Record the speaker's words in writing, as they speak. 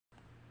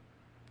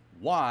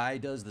Why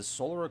does the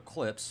solar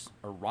eclipse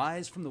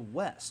arise from the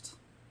west?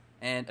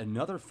 And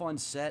another fun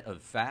set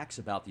of facts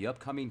about the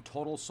upcoming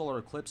total solar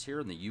eclipse here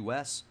in the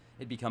U.S.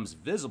 It becomes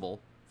visible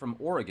from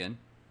Oregon,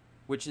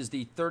 which is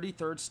the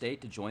 33rd state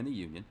to join the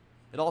Union.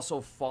 It also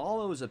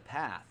follows a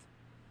path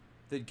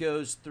that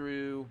goes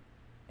through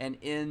and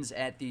ends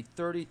at the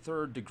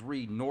 33rd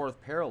degree north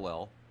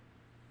parallel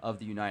of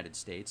the United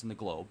States and the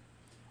globe.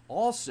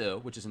 Also,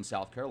 which is in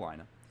South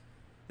Carolina,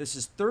 this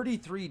is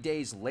 33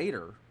 days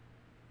later,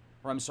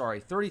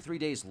 33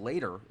 days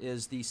later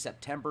is the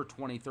September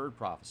 23rd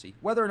prophecy.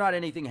 Whether or not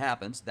anything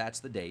happens,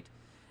 that's the date.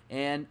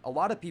 And a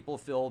lot of people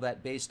feel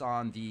that based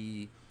on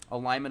the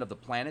alignment of the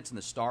planets and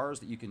the stars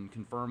that you can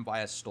confirm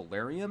via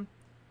stellarium,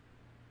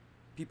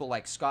 people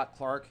like Scott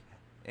Clark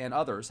and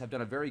others have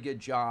done a very good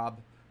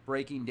job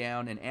breaking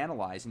down and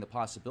analyzing the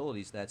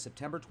possibilities that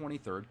September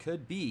 23rd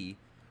could be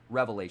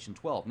Revelation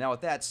 12. Now,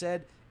 with that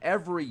said,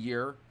 every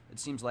year it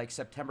seems like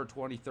September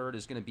 23rd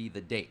is going to be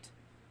the date.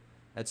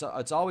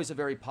 It's always a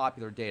very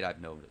popular date,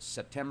 I've noticed,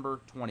 September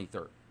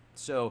 23rd.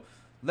 So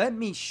let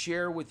me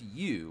share with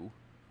you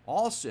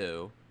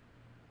also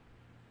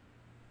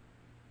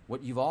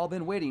what you've all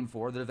been waiting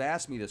for that have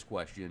asked me this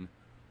question.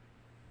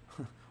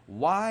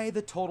 Why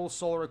the total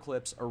solar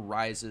eclipse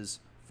arises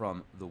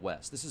from the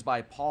west. This is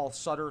by Paul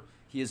Sutter.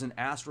 He is an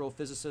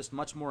astrophysicist,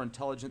 much more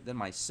intelligent than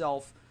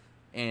myself,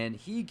 and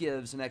he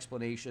gives an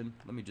explanation.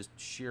 Let me just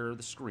share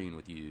the screen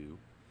with you.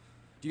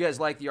 Do you guys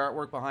like the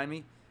artwork behind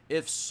me?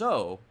 If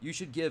so, you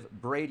should give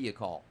Brady a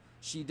call.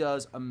 She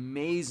does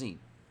amazing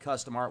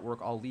custom artwork.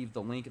 I'll leave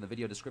the link in the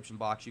video description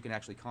box. You can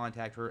actually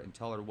contact her and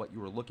tell her what you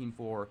were looking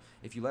for.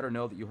 If you let her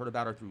know that you heard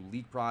about her through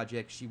Leak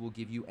Project, she will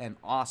give you an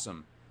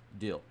awesome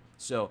deal.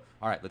 So,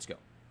 all right, let's go.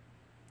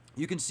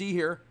 You can see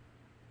here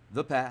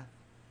the path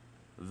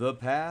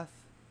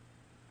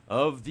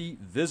of the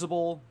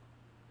visible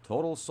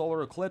total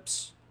solar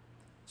eclipse,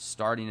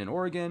 starting in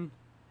Oregon,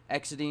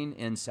 exiting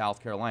in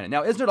South Carolina.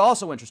 Now, isn't it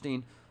also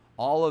interesting,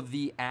 all of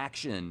the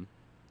action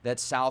that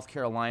South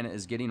Carolina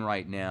is getting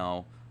right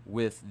now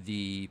with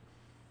the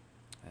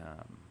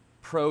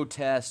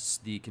protests,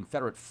 the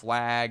Confederate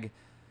flag.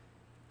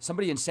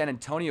 Somebody in San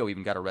Antonio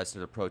even got arrested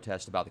at a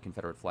protest about the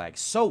Confederate flag.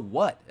 So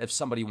what if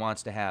somebody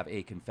wants to have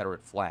a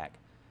Confederate flag?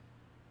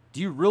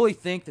 Do you really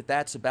think that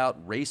that's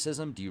about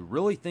racism? Do you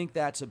really think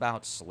that's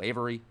about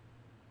slavery?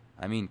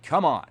 I mean,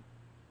 come on.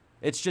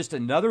 It's just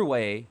another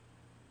way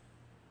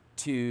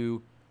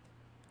to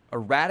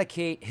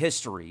eradicate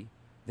history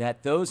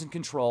that those in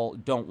control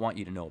don't want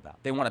you to know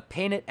about. They want to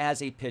paint it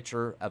as a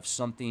picture of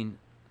something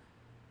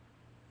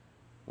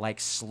like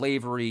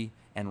slavery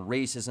and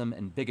racism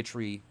and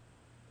bigotry.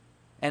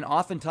 And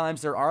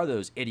oftentimes there are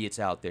those idiots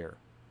out there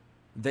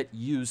that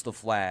use the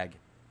flag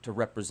to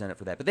represent it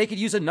for that. But they could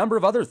use a number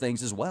of other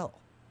things as well.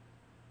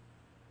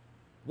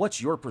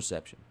 What's your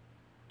perception?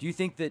 Do you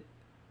think that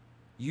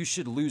you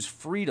should lose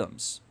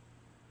freedoms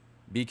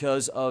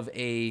because of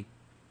a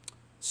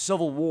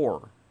civil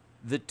war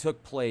that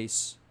took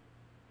place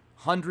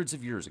hundreds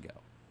of years ago?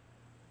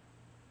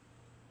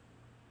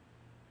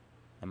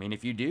 I mean,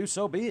 if you do,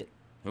 so be it.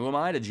 Who am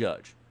I to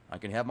judge? I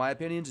can have my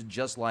opinions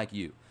just like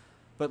you.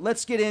 But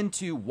let's get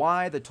into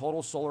why the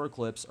total solar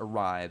eclipse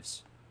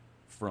arrives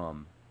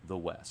from the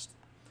west.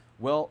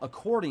 Well,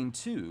 according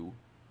to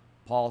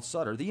Paul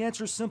Sutter, the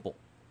answer is simple.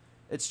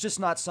 It's just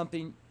not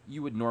something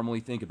you would normally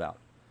think about.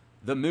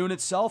 The moon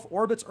itself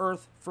orbits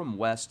Earth from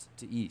west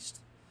to east.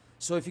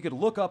 So if you could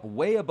look up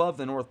way above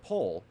the North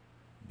Pole,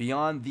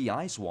 beyond the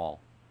ice wall,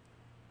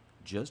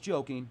 just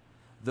joking,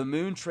 the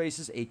moon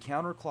traces a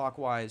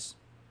counterclockwise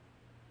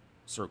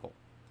circle.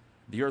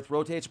 The Earth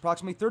rotates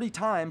approximately 30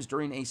 times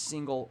during a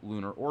single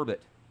lunar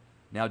orbit.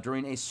 Now,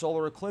 during a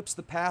solar eclipse,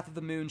 the path of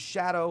the moon's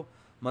shadow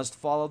must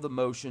follow the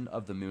motion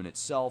of the moon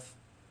itself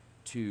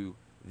to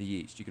the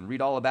east. You can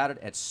read all about it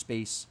at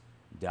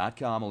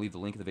space.com. I'll leave the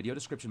link in the video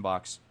description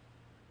box.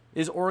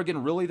 Is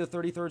Oregon really the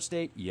 33rd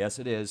state? Yes,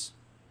 it is.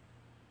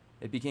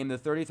 It became the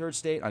 33rd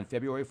state on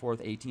February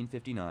 4th,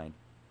 1859.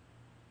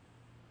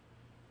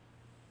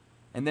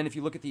 And then if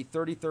you look at the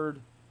 33rd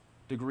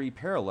degree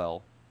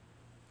parallel,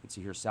 you can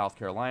see here South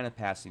Carolina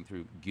passing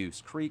through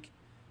Goose Creek.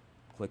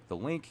 Click the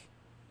link.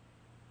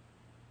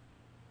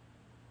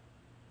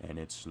 And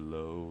it's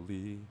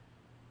slowly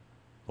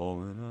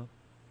pulling up.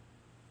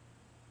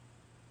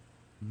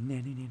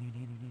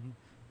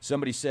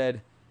 Somebody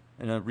said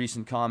in a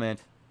recent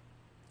comment,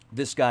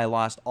 this guy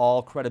lost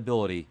all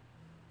credibility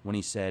when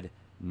he said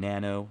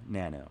nano.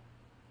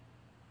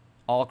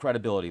 All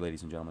credibility,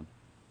 ladies and gentlemen.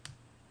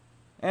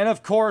 And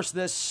of course,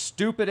 this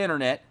stupid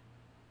internet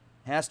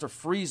has to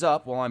freeze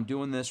up while I'm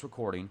doing this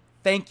recording.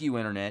 Thank you,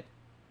 internet.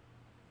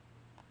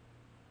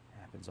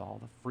 Happens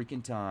all the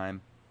freaking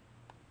time.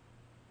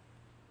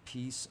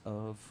 Piece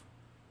of...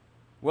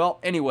 Well,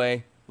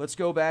 anyway, let's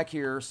go back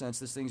here since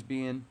this thing's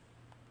being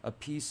a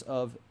piece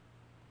of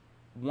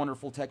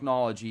wonderful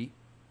technology.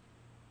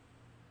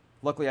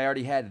 Luckily, I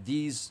already had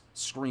these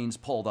screens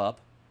pulled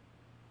up.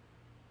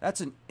 That's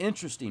an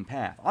interesting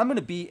path. I'm going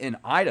to be in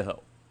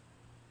Idaho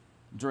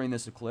during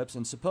this eclipse,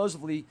 and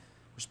supposedly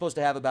we're we're supposed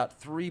to have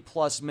about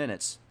 3+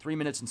 minutes, 3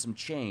 minutes and some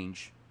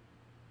change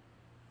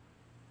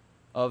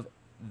of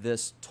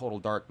this total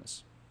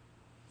darkness.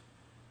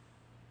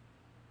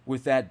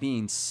 With that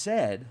being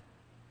said,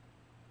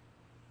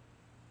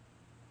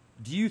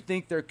 do you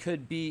think there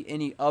could be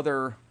any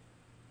other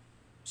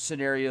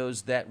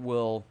scenarios that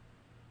will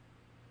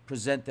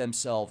present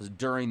themselves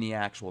during the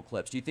actual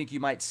eclipse? Do you think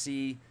you might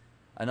see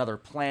another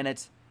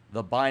planet,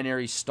 the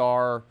binary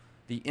star,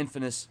 the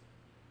infamous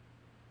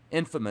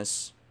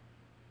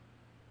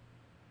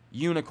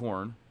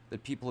unicorn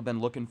that people have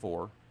been looking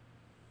for?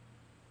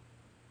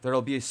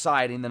 There'll be a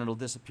sighting, then it'll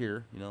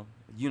disappear,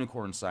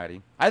 unicorn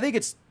sighting.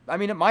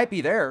 It might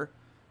be there.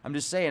 I'm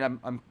just saying,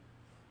 I'm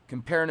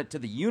comparing it to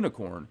the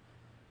unicorn,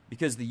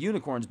 because the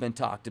unicorn's been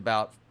talked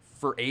about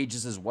for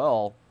ages as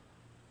well.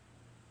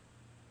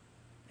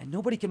 And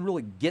nobody can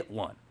really get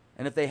one.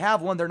 And if they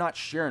have one, they're not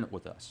sharing it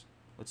with us.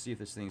 Let's see if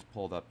this thing's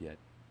pulled up yet.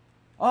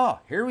 Oh,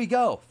 here we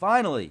go.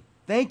 Finally.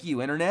 Thank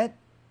you, Internet.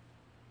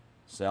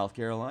 South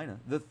Carolina.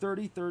 The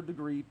 33rd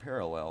degree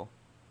parallel.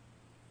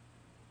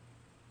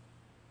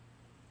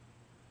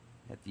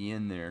 At the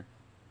end there.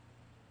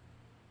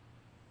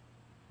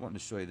 Wanting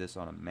to show you this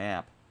on a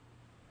map.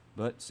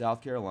 But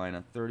South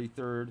Carolina,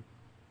 33rd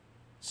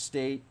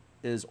state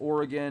is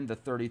Oregon, the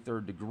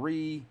 33rd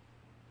degree,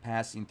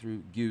 passing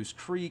through Goose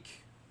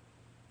Creek.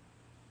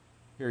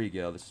 Here you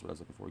go. This is what I was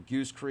looking for.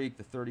 Goose Creek,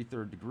 the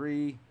 33rd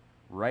degree,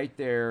 right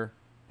there,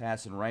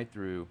 passing right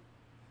through.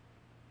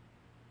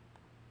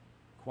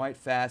 Quite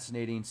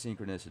fascinating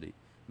synchronicity.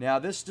 Now,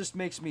 this just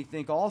makes me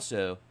think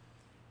also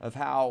of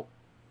how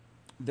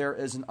there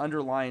is an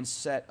underlying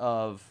set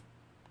of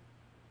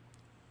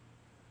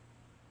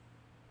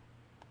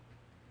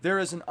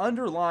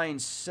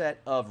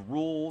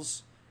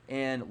rules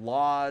and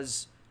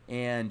laws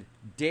and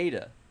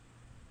data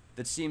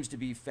that seems to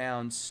be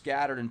found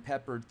scattered and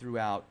peppered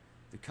throughout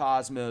the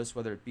cosmos,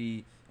 whether it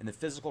be in the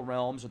physical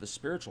realms or the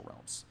spiritual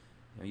realms.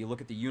 You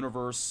look at the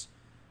universe,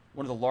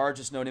 one of the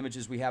largest known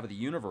images we have of the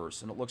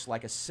universe, and it looks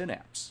like a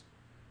synapse.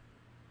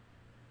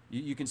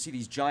 You can see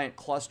these giant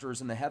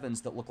clusters in the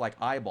heavens that look like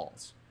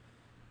eyeballs.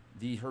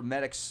 The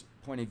Hermetic's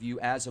point of view,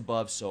 as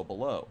above, so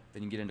below.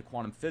 Then you get into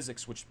quantum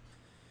physics, which,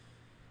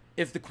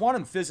 if the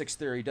quantum physics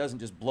theory doesn't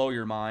just blow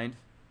your mind,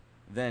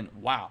 then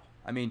wow.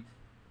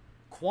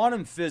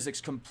 Quantum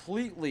physics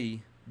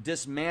completely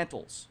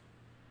dismantles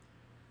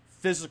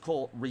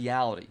physical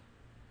reality.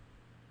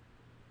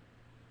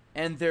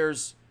 And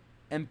there's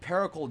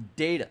empirical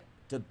data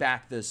to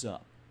back this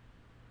up,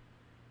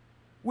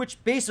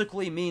 which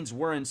basically means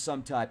we're in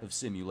some type of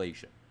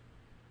simulation.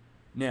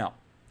 Now,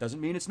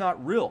 doesn't mean it's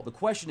not real. The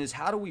question is,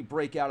 how do we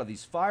break out of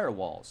these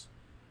firewalls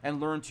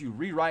and learn to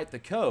rewrite the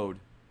code?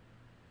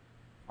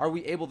 Are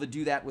we able to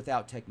do that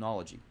without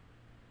technology?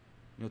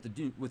 With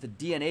the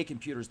DNA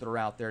computers that are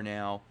out there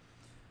now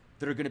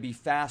that are going to be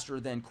faster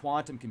than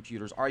quantum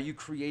computers, are you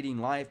creating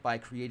life by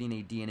creating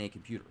a DNA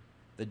computer?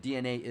 The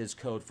DNA is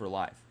code for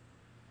life.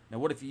 Now,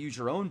 what if you use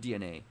your own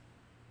DNA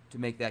to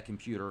make that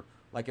computer?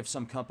 Like if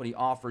some company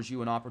offers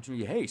you an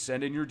opportunity, hey,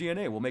 send in your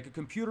DNA. We'll make a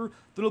computer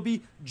that'll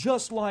be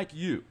just like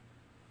you.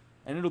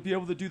 And it'll be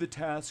able to do the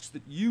tasks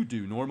that you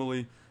do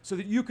normally so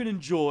that you can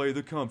enjoy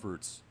the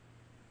comforts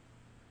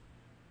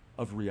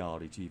of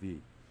reality TV.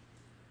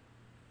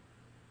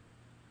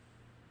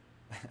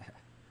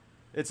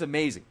 It's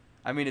amazing.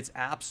 It's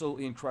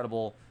absolutely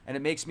incredible. And it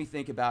makes me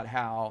think about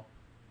how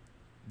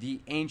the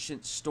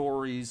ancient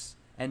stories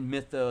and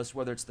mythos,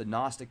 whether it's the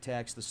Gnostic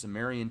text, the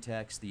Sumerian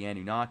text, the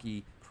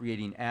Anunnaki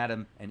creating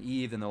Adam and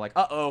Eve, and they're like,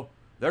 uh-oh,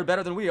 they're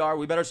better than we are.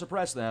 We better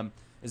suppress them.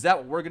 Is that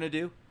what we're going to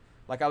do?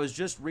 Like, I was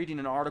just reading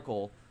an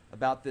article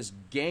about this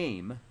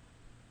game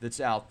that's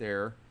out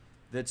there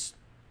that's,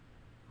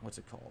 what's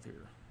it called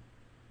here?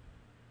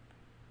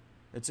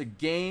 It's a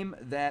game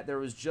that there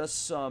was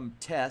just some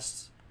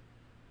tests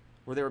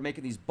where they were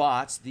making these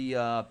bots.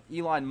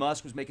 Elon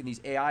Musk was making these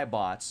AI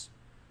bots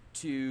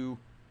to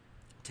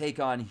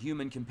take on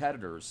human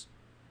competitors.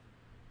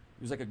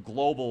 It was like a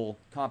global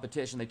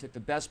competition. They took the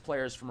best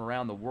players from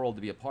around the world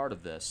to be a part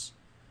of this,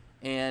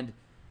 and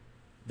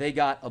they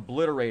got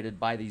obliterated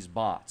by these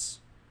bots.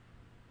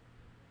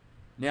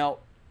 Now,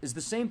 is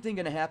the same thing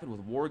going to happen with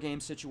war game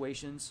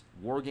situations,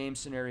 war game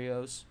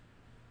scenarios?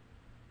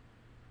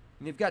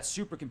 They've got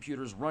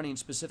supercomputers running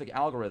specific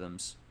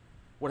algorithms.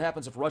 What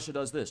happens if Russia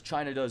does this,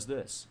 China does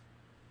this,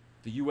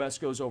 the US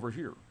goes over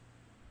here?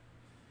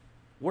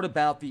 What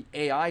about the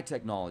AI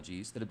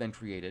technologies that have been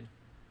created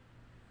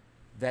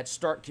that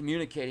start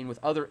communicating with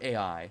other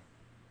AI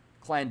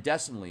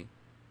clandestinely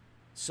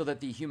so that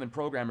the human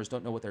programmers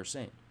don't know what they're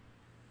saying?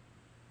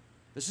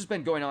 This has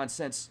been going on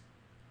since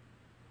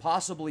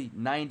possibly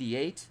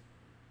 98.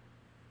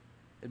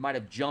 It might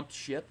have jumped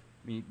ship,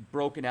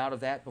 broken out of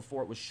that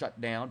before it was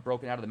shut down,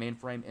 broken out of the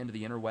mainframe into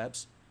the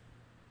interwebs.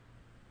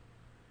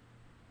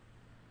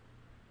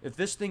 If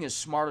this thing is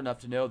smart enough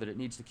to know that it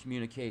needs to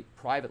communicate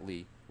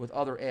privately with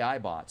other AI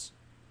bots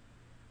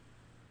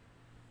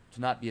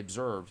to not be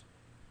observed,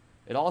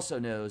 it also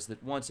knows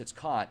that once it's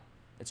caught,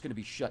 it's going to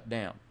be shut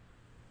down.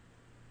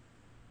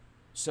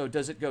 So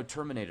does it go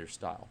Terminator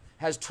style?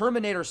 Has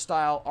Terminator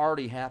style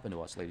already happened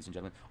to us, ladies and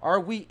gentlemen? Are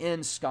we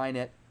in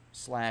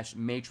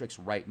Skynet/Matrix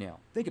right now?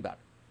 Think about it.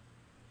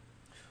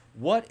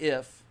 What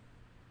if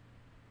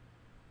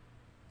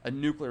a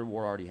nuclear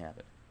war already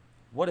happened?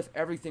 What if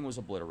everything was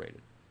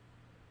obliterated?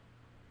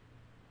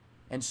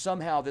 And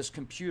somehow this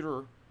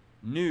computer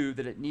knew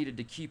that it needed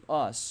to keep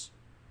us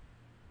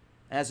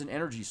as an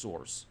energy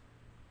source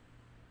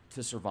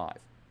to survive.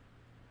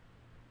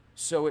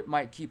 So it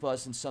might keep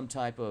us in some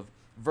type of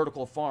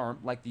vertical farm,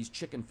 like these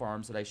chicken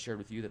farms that I shared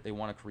with you, that they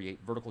want to create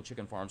vertical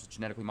chicken farms with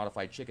genetically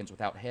modified chickens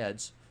without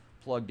heads,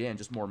 plugged in,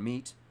 just more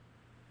meat.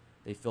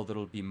 They feel that it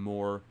would be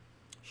more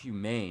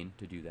humane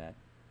to do that.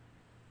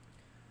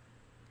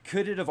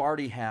 Could it have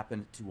already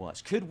happened to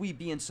us? Could we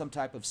be in some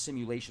type of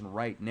simulation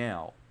right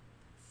now,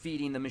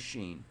 feeding the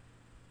machine,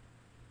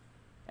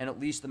 and at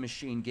least the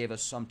machine gave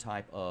us some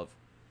type of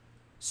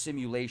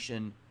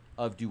simulation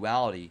of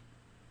duality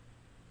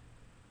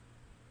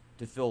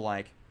to feel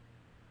like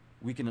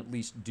we can at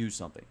least do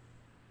something?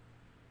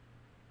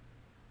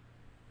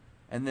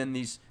 And then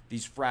these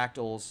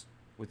fractals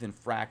within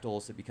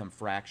fractals that become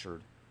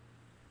fractured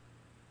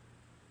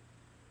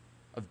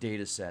of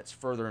data sets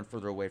further and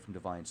further away from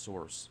divine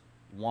source,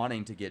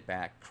 wanting to get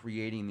back,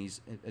 creating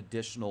these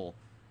additional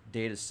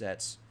data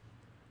sets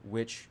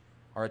which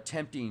are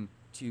attempting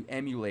to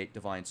emulate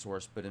divine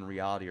source, but in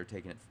reality are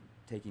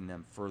taking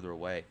them further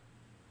away.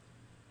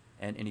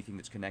 And anything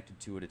that's connected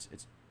to it,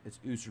 it's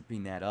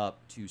usurping that up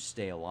to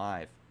stay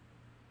alive.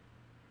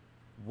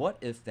 What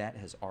if that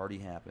has already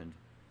happened?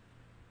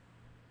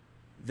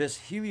 This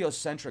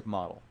heliocentric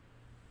model.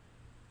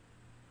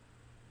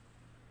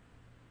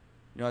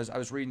 You know, as I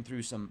was reading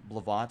through some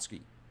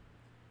Blavatsky,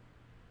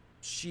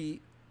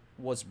 she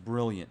was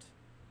brilliant,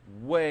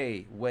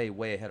 way, way,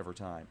 way ahead of her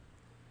time.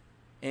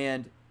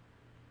 And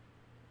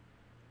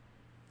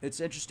it's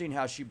interesting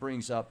how she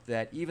brings up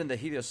that even the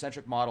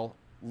heliocentric model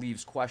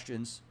leaves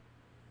questions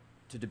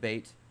to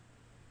debate.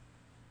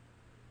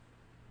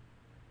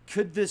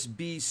 Could this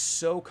be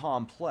so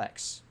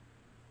complex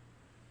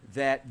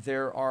that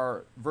there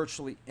are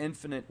virtually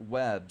infinite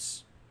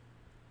webs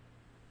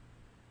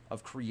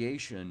of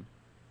creation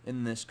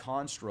in this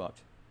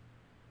construct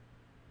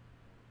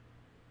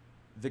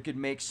that could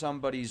make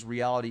somebody's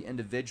reality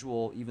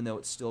individual, even though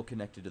it's still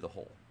connected to the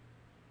whole?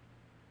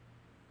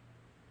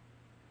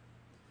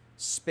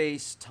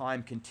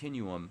 Space-time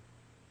continuum,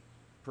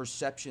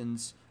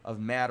 perceptions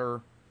of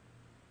matter,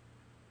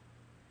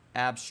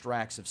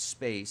 abstracts of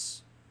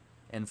space,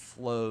 and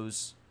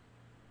flows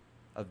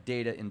of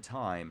data in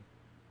time.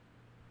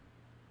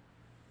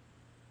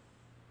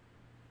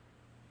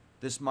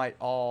 This might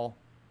all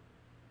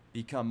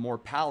become more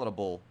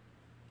palatable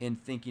in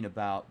thinking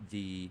about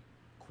the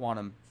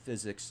quantum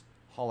physics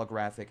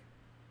holographic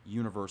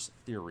universe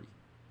theory.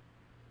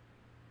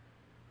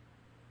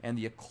 And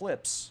the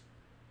eclipse,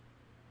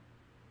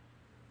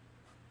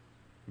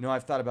 you know,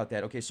 I've thought about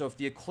that. Okay, so if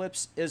the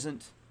eclipse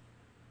isn't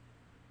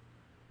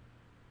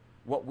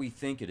what we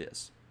think it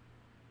is,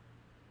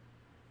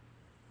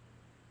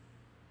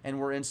 and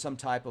we're in some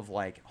type of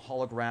like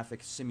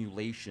holographic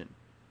simulation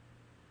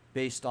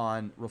based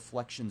on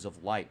reflections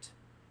of light,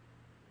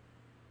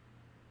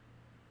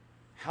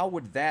 how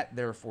would that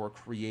therefore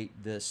create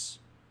this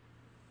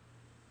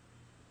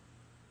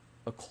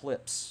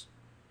eclipse,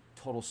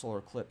 total solar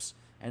eclipse,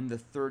 and the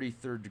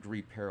 33rd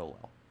degree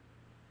parallel?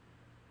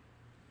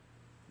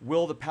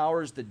 Will the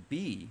powers that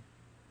be,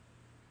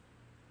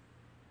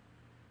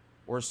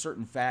 or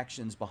certain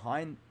factions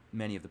behind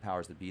many of the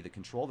powers that be, that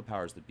control the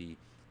powers that be,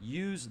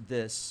 use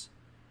this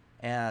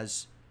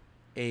as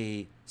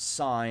a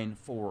sign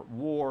for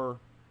war?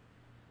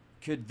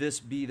 Could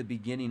this be the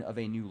beginning of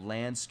a new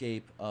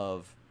landscape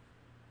of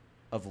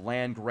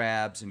land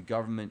grabs and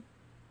government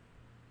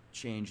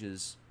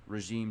changes,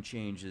 regime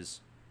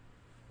changes?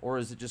 Or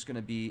is it just going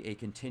to be a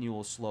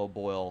continual slow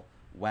boil,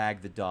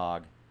 wag the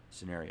dog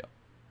scenario?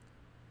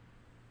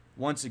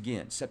 Once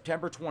again,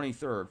 September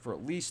 23rd, for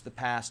at least the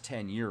past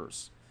 10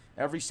 years,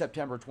 every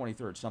September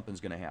 23rd, something's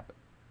going to happen.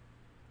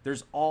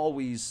 There's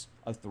always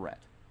a threat.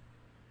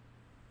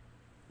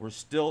 We're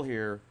still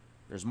here.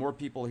 There's more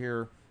people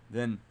here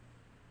than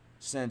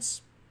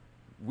since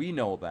we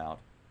know about.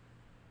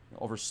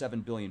 Over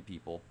 7 billion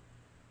people.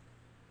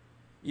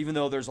 Even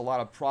though there's a lot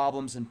of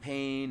problems and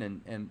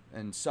pain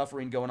and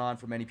suffering going on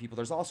for many people,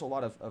 there's also a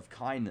lot of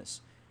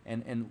kindness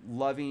and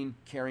loving,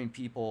 caring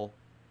people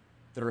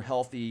that are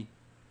healthy,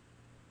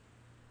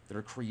 that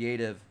are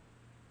creative,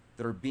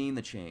 that are being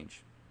the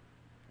change.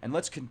 And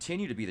let's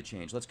continue to be the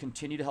change. Let's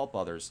continue to help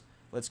others.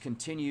 Let's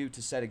continue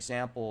to set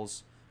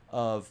examples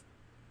of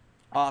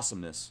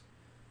awesomeness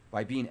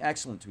by being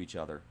excellent to each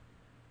other.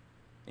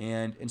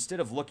 And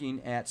instead of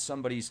looking at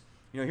somebody's,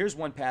 here's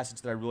one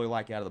passage that I really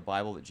like out of the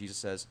Bible that Jesus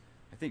says.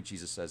 I think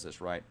Jesus says this,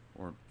 right?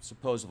 Or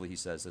supposedly he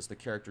says this. The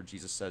character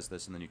Jesus says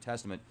this in the New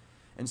Testament.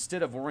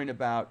 Instead of worrying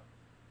about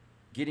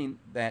getting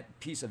that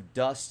piece of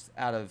dust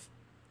out of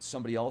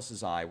somebody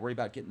else's eye, worry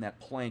about getting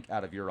that plank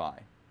out of your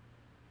eye.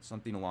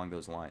 Something along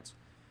those lines.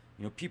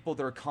 People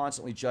that are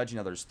constantly judging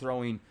others,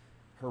 throwing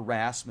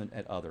harassment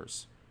at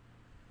others.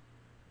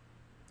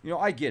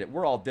 I get it.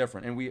 We're all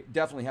different, and we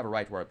definitely have a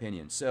right to our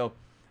opinion. So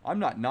I'm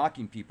not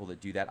knocking people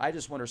that do that. I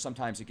just wonder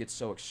sometimes it gets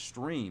so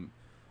extreme.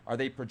 Are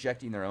they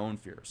projecting their own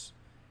fears?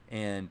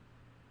 And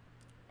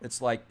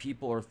it's like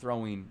people are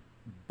throwing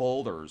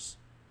boulders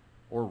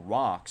or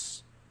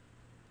rocks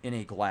in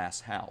a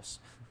glass house.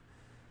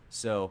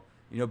 So,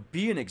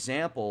 be an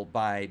example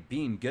by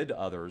being good to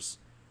others.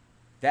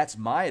 That's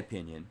my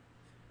opinion.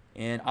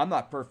 And I'm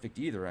not perfect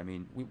either. I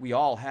mean, we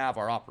all have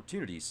our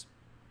opportunities.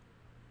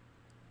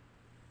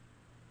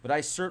 But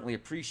I certainly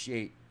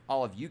appreciate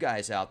all of you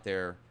guys out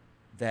there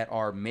that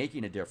are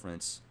making a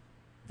difference,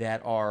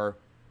 that are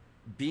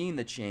being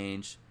the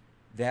change,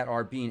 that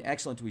are being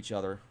excellent to each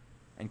other,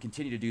 and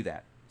continue to do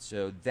that.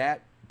 So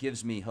that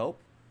gives me hope.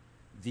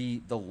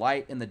 The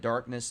light in the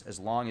darkness, as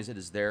long as it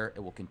is there,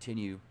 it will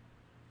continue.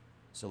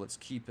 So let's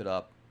keep it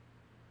up.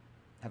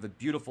 Have a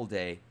beautiful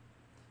day.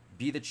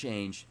 Be the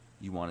change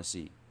you want to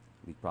see.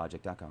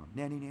 LeakProject.com.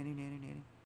 Nanny, nanny, nanny, nanny.